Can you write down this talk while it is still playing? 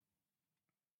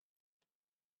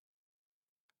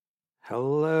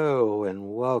Hello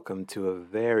and welcome to a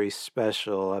very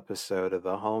special episode of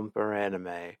the Home for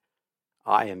Anime.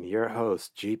 I am your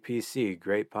host, GPC,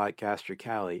 Great Podcaster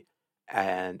Callie,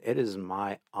 and it is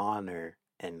my honor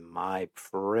and my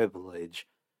privilege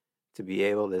to be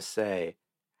able to say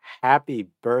happy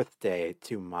birthday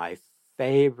to my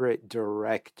favorite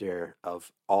director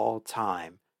of all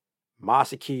time,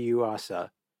 Masaki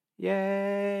Yuasa.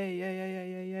 Yay, yay, yay,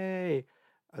 yay, yay, yay.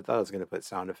 I thought I was going to put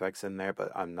sound effects in there, but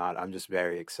I'm not. I'm just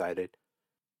very excited.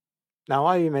 Now,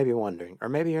 why you may be wondering, or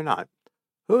maybe you're not,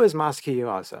 who is Masaki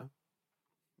Yuasa?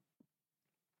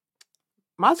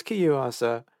 Masaki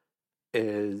Yuasa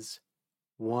is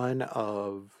one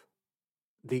of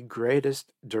the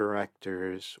greatest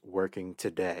directors working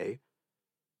today.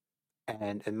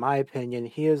 And in my opinion,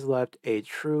 he has left a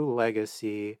true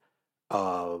legacy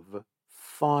of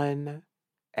fun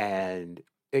and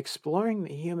exploring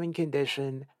the human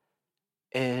condition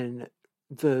in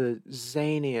the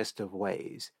zaniest of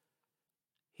ways.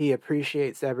 He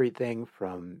appreciates everything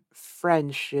from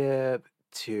friendship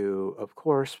to, of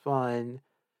course, fun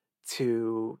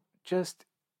to just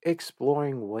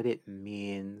exploring what it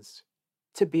means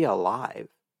to be alive,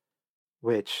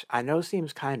 which I know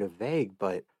seems kind of vague,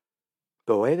 but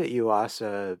the way that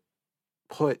Yuasa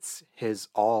puts his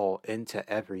all into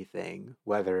everything,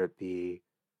 whether it be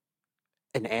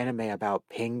an anime about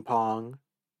ping pong,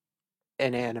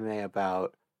 an anime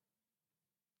about,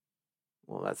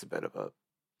 well, that's a bit of a,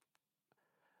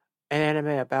 an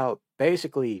anime about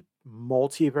basically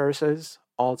multiverses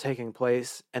all taking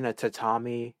place in a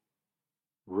tatami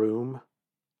room.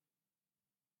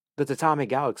 The Tatami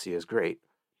Galaxy is great.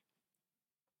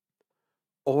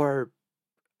 Or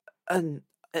an,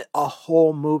 a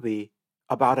whole movie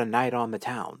about a night on the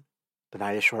town, The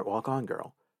Night of Short Walk On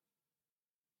Girl.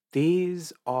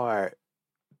 These are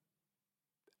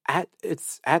at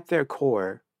their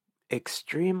core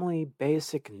extremely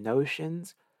basic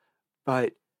notions,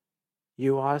 but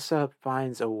Yuasa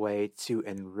finds a way to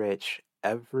enrich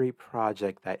every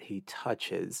project that he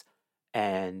touches,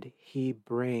 and he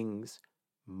brings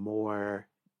more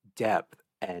depth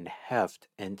and heft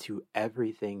into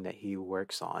everything that he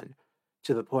works on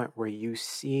to the point where you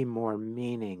see more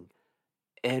meaning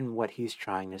in what he's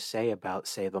trying to say about,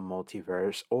 say, the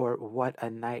multiverse or what a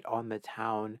night on the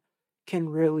town can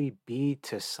really be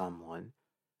to someone.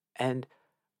 And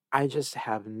I just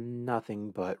have nothing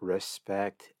but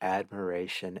respect,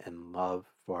 admiration, and love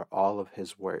for all of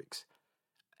his works.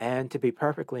 And to be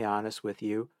perfectly honest with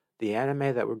you, the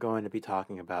anime that we're going to be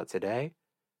talking about today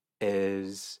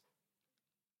is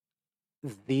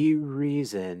the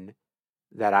reason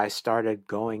that I started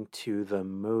going to the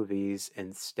movies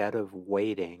instead of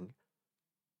waiting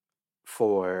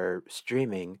for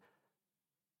streaming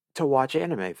to watch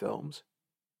anime films.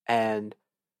 And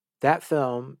that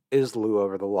film is Lou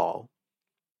Over the Wall.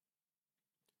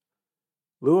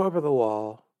 Lou Over the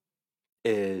Wall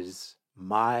is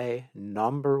my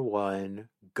number one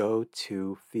go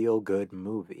to feel good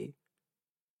movie.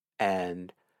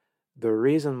 And the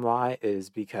reason why is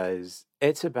because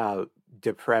it's about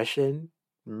depression,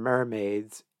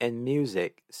 mermaids, and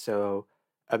music. So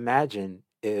imagine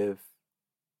if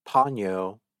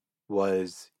Ponyo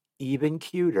was even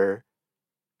cuter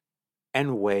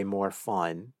and way more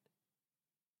fun.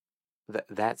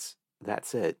 That's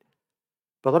it.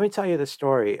 But let me tell you the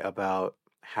story about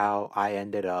how I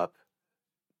ended up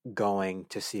going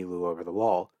to see Lou Over the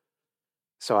Wall.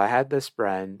 So I had this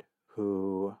friend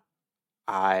who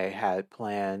I had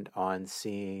planned on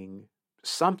seeing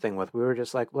something with. We were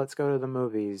just like, let's go to the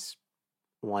movies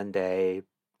one day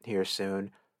here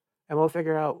soon, and we'll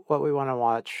figure out what we want to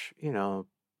watch,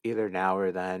 either now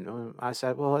or then. I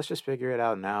said, well, let's just figure it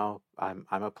out now. I'm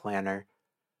a planner.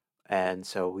 And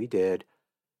so we did.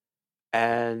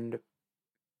 And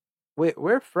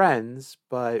we're friends,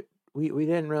 but we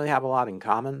didn't really have a lot in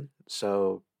common.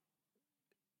 So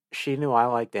she knew I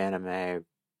liked anime,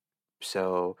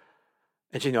 so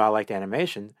and she knew I liked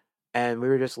animation, and we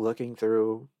were just looking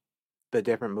through the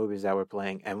different movies that were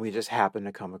playing, and we just happened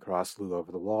to come across Lou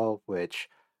Over the Wall, which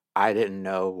I didn't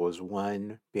know was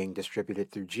one being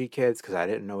distributed through G Kids because I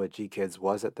didn't know what G Kids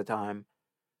was at the time,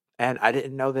 and I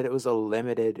didn't know that it was a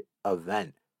limited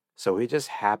event. So we just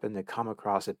happened to come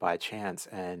across it by chance,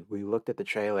 and we looked at the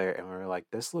trailer and we were like,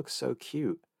 "This looks so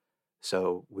cute."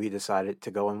 So we decided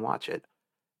to go and watch it,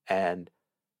 and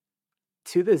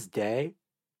to this day,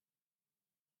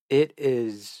 it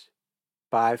is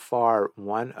by far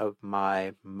one of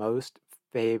my most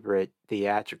favorite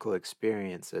theatrical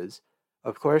experiences.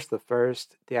 Of course, the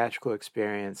first theatrical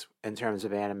experience in terms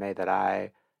of anime that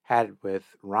I had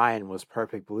with Ryan was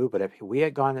Perfect Blue, but if we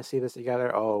had gone to see this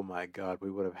together, oh my God, we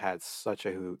would have had such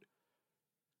a hoot.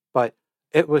 But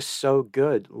it was so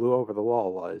good, Lou Over the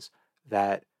Wall was,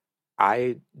 that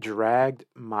I dragged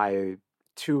my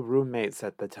two roommates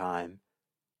at the time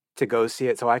to go see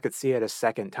it so I could see it a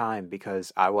second time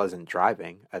because I wasn't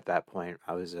driving at that point.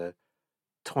 I was a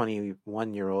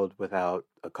 21-year-old without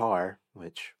a car,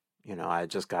 which, I had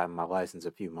just gotten my license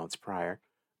a few months prior.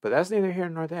 But that's neither here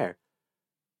nor there.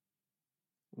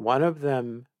 One of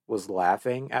them was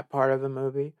laughing at part of the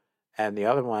movie, and the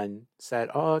other one said,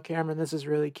 "Oh, Cameron, this is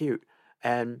really cute."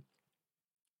 And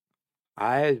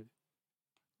I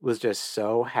was just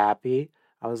so happy.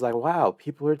 I was like, wow,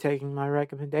 people are taking my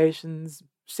recommendations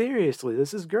seriously.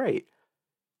 This is great.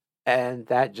 And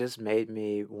that just made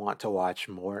me want to watch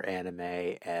more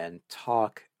anime and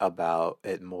talk about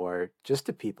it more just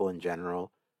to people in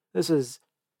general. This is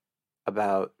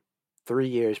about 3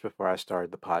 years before I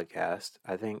started the podcast.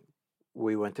 I think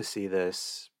we went to see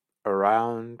this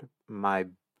around my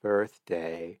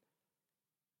birthday.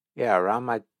 Yeah, around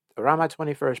my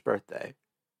 21st birthday.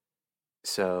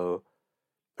 So,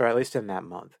 or at least in that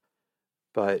month.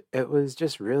 But it was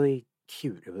just really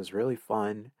cute. It was really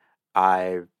fun.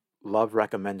 I love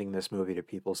recommending this movie to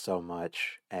people so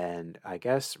much, and I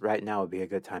guess right now would be a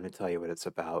good time to tell you what it's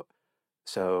about.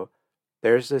 So,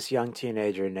 there's this young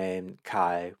teenager named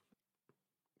Kai.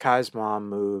 Kai's mom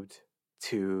moved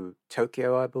to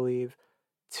Tokyo, I believe,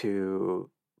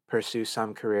 to pursue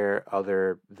some career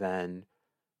other than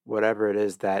whatever it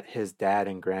is that his dad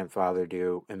and grandfather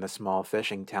do in the small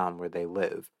fishing town where they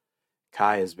live.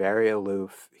 Kai is very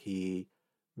aloof. He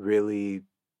really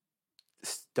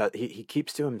he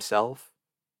keeps to himself.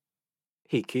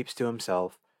 He keeps to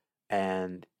himself,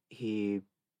 and he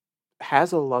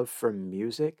has a love for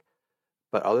music.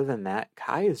 But other than that,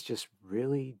 Kai is just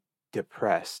really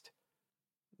depressed.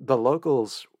 The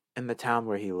locals in the town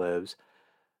where he lives,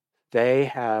 they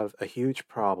have a huge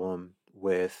problem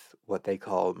with what they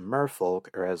call merfolk,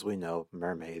 or as we know,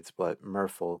 mermaids, but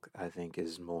merfolk, I think,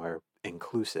 is more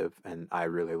inclusive, and I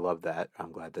really love that.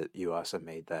 I'm glad that you also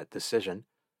made that decision,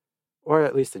 or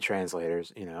at least the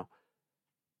translators.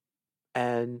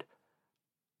 And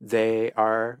they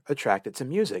are attracted to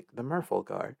music, the merfolk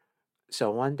are.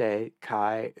 So one day,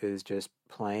 Kai is just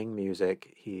playing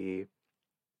music. He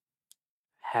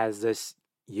has this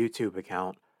YouTube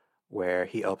account where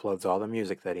he uploads all the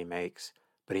music that he makes,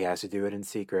 but he has to do it in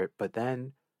secret. But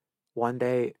then one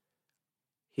day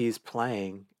he's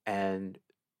playing and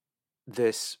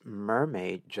this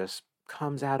mermaid just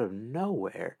comes out of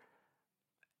nowhere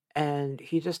and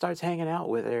he just starts hanging out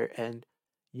with her, and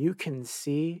you can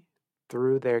see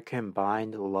through their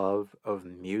combined love of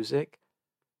music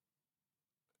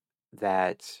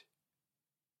that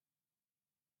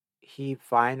he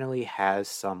finally has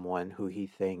someone who he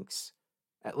thinks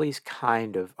at least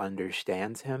kind of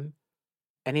understands him.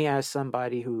 And he has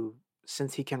somebody who,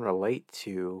 since he can relate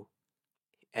to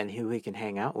and who he can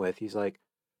hang out with, he's like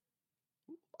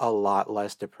a lot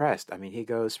less depressed. I mean, he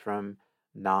goes from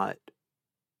not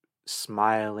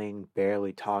smiling,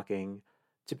 barely talking,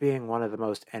 to being one of the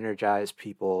most energized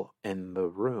people in the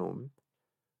room.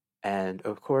 And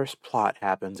of course, plot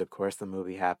happens. Of course, the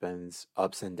movie happens,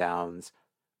 ups and downs.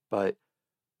 But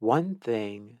one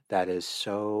thing that is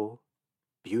so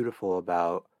beautiful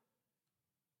about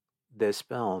this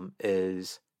film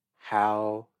is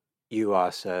how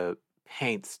Yuasa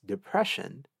paints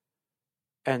depression.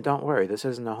 And don't worry, this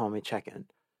isn't a homie check in.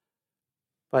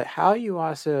 But how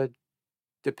Yuasa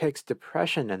depicts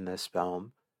depression in this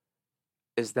film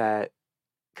is that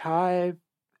Kai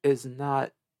is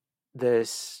not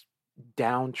this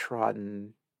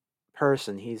downtrodden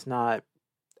person. He's not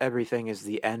everything is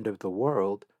the end of the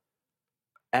world.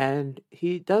 And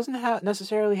he doesn't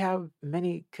necessarily have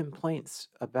many complaints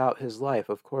about his life.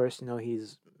 Of course,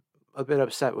 he's a bit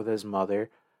upset with his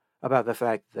mother about the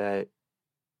fact that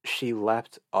she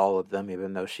left all of them,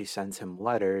 even though she sends him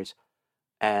letters.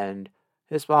 And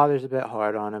his father's a bit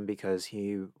hard on him because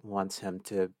he wants him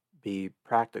to be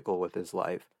practical with his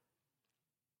life.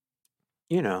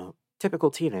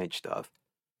 Typical teenage stuff.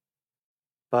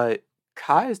 But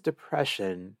Kai's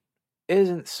depression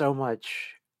isn't so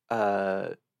much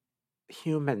a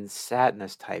human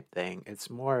sadness type thing. It's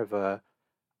more of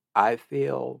I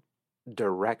feel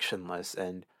directionless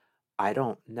and I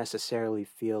don't necessarily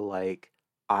feel like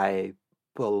I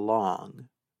belong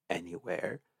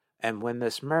anywhere. And when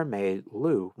this mermaid,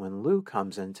 when Lou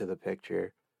comes into the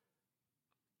picture,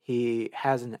 he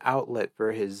has an outlet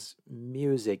for his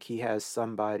music. He has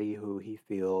somebody who he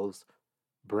feels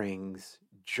brings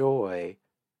joy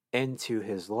into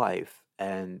his life.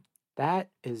 And that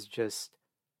is just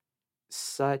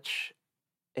such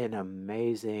an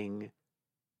amazing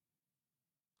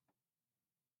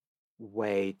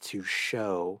way to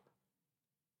show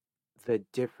the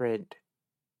different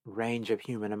range of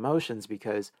human emotions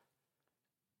because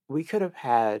we could have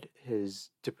had his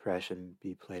depression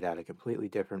be played out a completely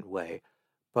different way.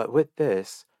 But with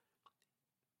this,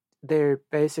 they're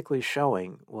basically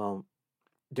showing, well,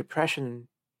 depression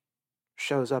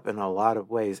shows up in a lot of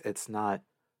ways. It's not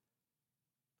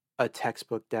a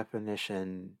textbook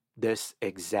definition, this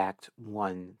exact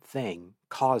one thing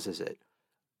causes it.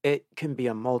 It can be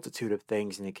a multitude of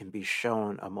things and it can be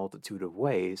shown a multitude of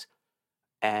ways.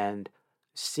 And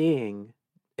seeing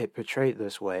it portrayed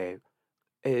this way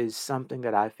is something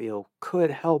that I feel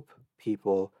could help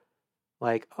people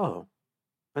like, oh,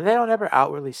 and they don't ever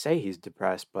outwardly say he's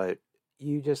depressed, but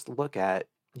you just you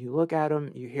look at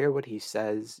him, you hear what he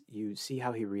says, you see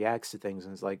how he reacts to things,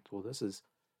 and it's like, well, this is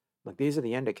like these are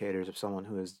the indicators of someone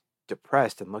who is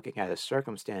depressed and looking at his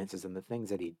circumstances and the things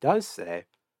that he does say,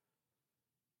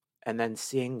 and then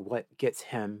seeing what gets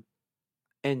him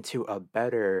into a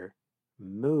better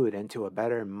mood, into a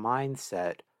better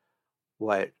mindset,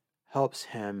 what helps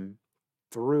him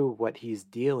through what he's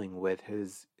dealing with,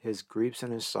 his griefs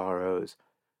and his sorrows,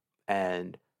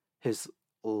 and his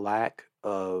lack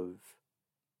of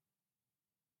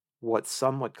what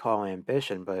some would call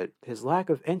ambition, but his lack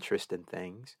of interest in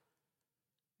things,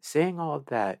 seeing all of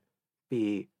that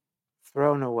be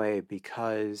thrown away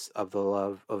because of the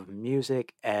love of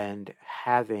music and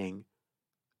having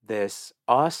this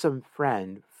awesome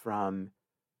friend from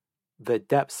the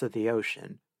depths of the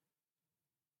ocean.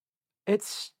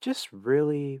 It's just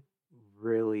really,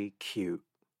 really cute.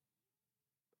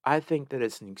 I think that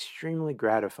it's an extremely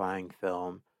gratifying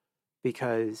film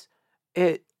because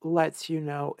it lets you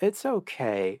know it's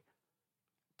okay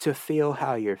to feel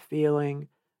how you're feeling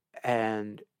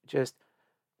and just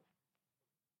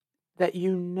that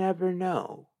you never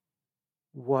know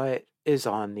what is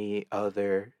on the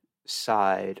other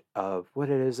side of what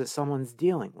it is that someone's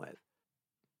dealing with.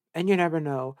 And you never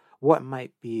know what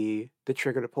might be the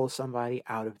trigger to pull somebody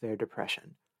out of their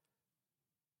depression.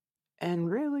 And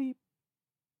really,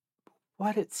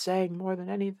 what it's saying more than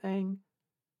anything,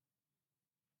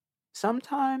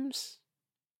 sometimes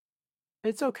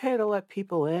it's okay to let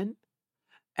people in.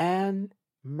 And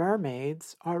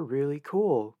mermaids are really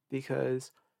cool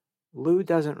because Lou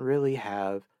doesn't really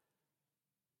have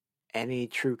any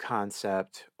true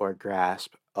concept or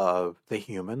grasp of the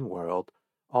human world.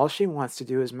 All she wants to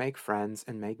do is make friends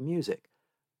and make music.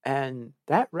 And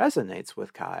that resonates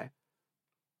with Kai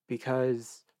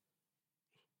because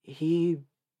he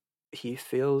he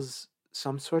feels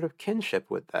some sort of kinship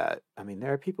with that. I mean,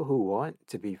 there are people who want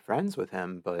to be friends with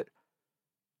him, but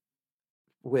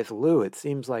with Lou, it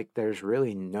seems like there's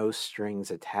really no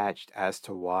strings attached as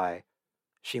to why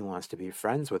she wants to be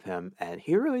friends with him, and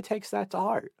he really takes that to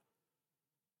heart.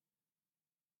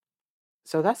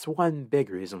 So that's one big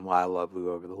reason why I love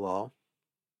Lou Over the Wall,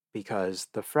 because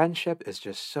the friendship is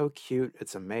just so cute.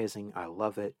 It's amazing. I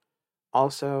love it.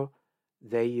 Also,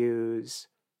 they use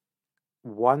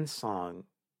one song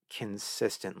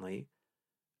consistently,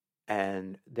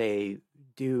 and they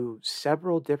do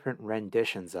several different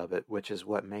renditions of it, which is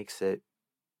what makes it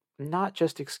not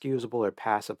just excusable or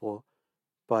passable,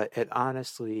 but it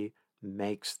honestly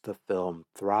makes the film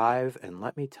thrive. And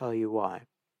let me tell you why.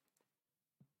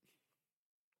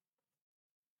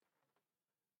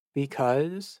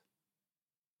 Because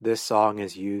this song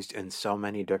is used in so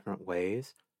many different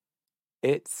ways,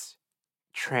 it's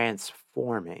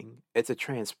transforming. It's a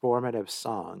transformative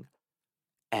song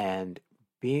and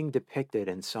being depicted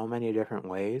in so many different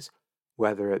ways,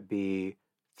 whether it be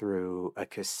through a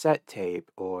cassette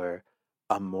tape or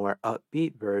a more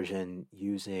upbeat version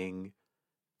using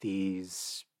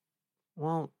these,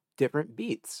 well, different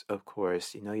beats, of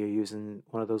course. You know, you're using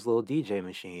one of those little DJ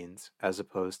machines as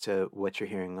opposed to what you're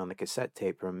hearing on the cassette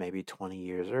tape from maybe 20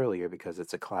 years earlier because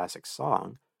it's a classic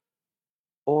song.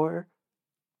 Or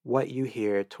what you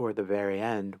hear toward the very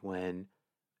end when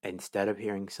instead of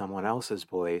hearing someone else's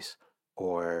voice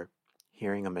or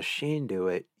hearing a machine do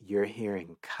it, you're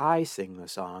hearing Kai sing the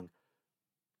song.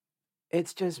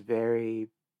 It's just very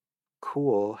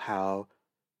cool how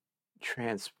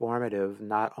transformative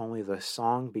not only the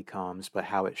song becomes, but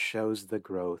how it shows the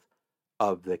growth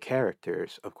of the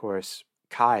characters. Of course,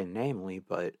 Kai, namely,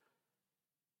 but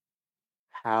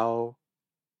how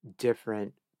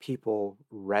different people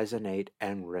resonate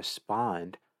and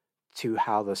respond to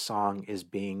how the song is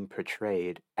being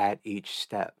portrayed at each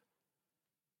step.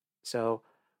 So,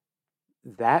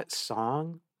 that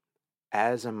song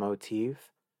as a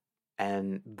motif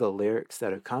and the lyrics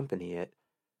that accompany it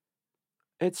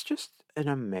It's just an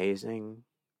amazing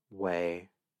way.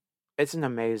 It's an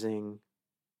amazing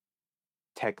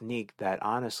technique that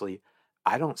honestly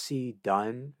I don't see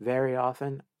done very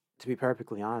often, to be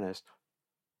perfectly honest.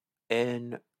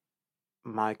 In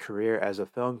my career as a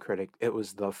film critic, it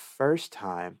was the first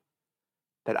time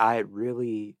that I had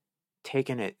really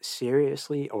taken it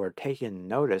seriously or taken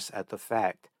notice at the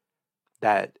fact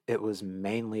that it was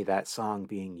mainly that song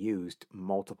being used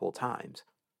multiple times.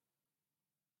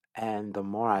 And the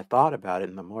more I thought about it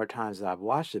and the more times that I've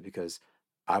watched it, because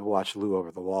I've watched Lou Over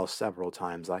the Wall several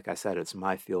times, like I said, it's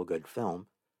my feel good film.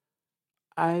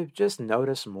 I've just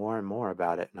noticed more and more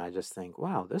about it, and I just think,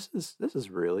 wow, this is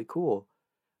really cool.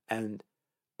 And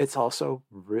it's also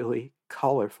really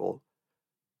colorful.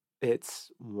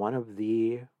 It's one of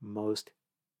the most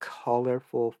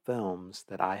colorful films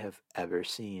that I have ever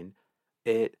seen.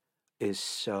 It is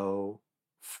so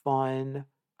fun.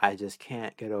 I just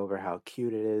can't get over how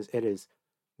cute it is. It is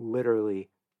literally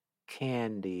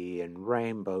candy and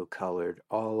rainbow colored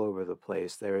all over the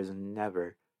place. There is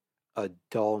never a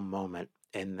dull moment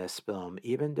in this film.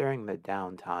 Even during the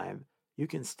downtime, you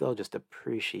can still just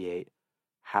appreciate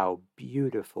how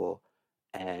beautiful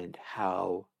and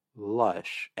how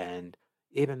lush. And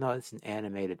even though it's an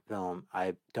animated film,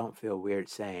 I don't feel weird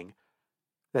saying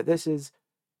that this is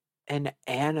an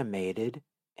animated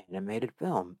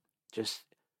film. Just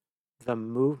the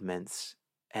movements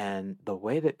and the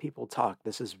way that people talk,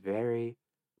 this is very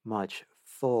much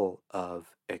full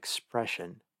of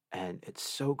expression, and it's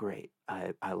so great.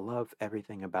 I love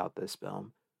everything about this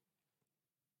film.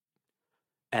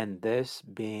 And this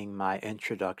being my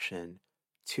introduction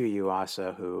to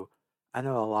Yuasa, who I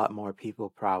know a lot more people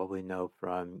probably know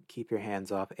from Keep Your Hands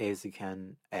Off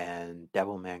Eizouken and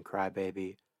Devilman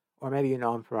Crybaby, or maybe you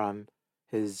know him from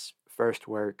his first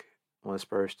work, well, his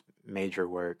first major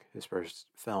work, his first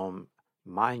film,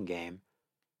 Mind Game.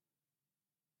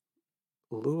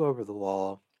 Lou Over the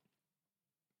Wall,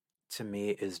 to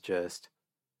me, is just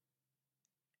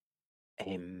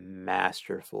a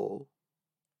masterful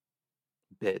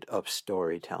bit of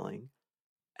storytelling.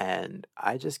 And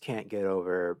I just can't get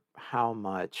over how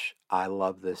much I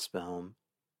love this film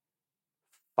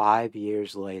 5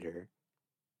 years later.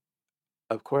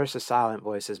 Of course, The Silent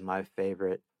Voice is my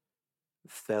favorite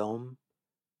film,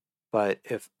 but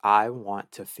if I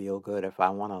want to feel good, if I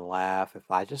want to laugh, if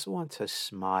I just want to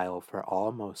smile for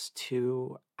almost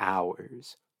 2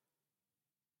 hours,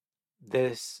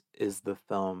 this is the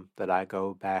film that I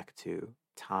go back to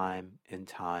time and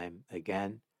time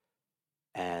again.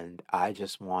 And I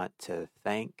just want to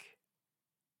thank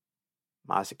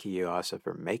Masaki Yuasa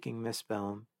for making this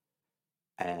film.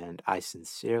 And I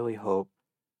sincerely hope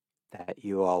that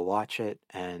you all watch it.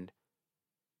 And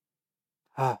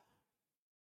uh,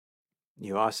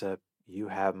 Yuasa, you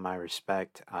have my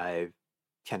respect. I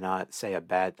cannot say a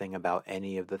bad thing about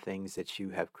any of the things that you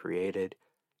have created.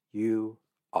 You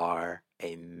are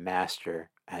a master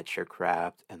at your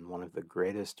craft and one of the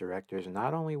greatest directors,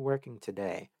 not only working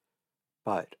today,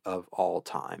 but of all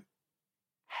time.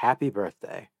 Happy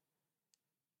birthday.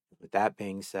 With that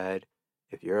being said,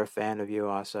 if you're a fan of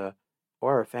Yuasa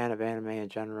or a fan of anime in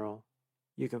general,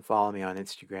 you can follow me on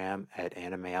Instagram at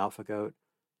AnimeAlphaGoat.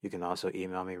 You can also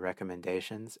email me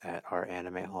recommendations at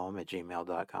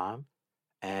ouranimehome@gmail.com.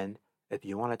 And if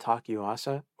you want to talk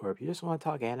Yuasa, or if you just want to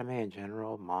talk anime in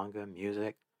general, manga,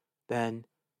 music, then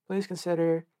please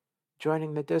consider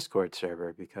joining the Discord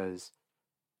server because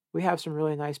we have some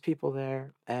really nice people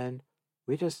there and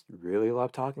we just really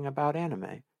love talking about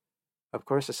anime. Of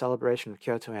course, the celebration of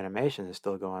Kyoto Animation is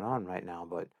still going on right now,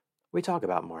 but we talk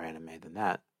about more anime than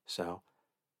that. So,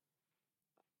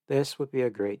 this would be a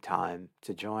great time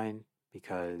to join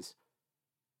because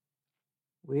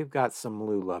we've got some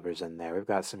Lou lovers in there. We've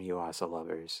got some Yuasa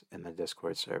lovers in the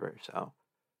Discord server. So,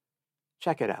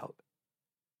 check it out.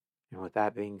 And with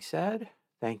that being said,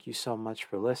 thank you so much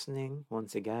for listening.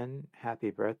 Once again,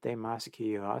 happy birthday,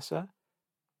 Masaki Yuasa.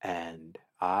 And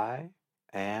I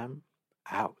am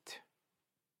out.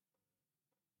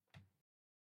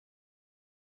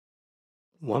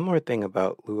 One more thing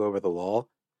about Lou Over the Wall.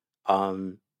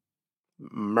 Um,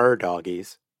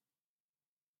 Murdoggies.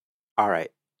 All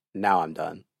right, now I'm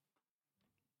done.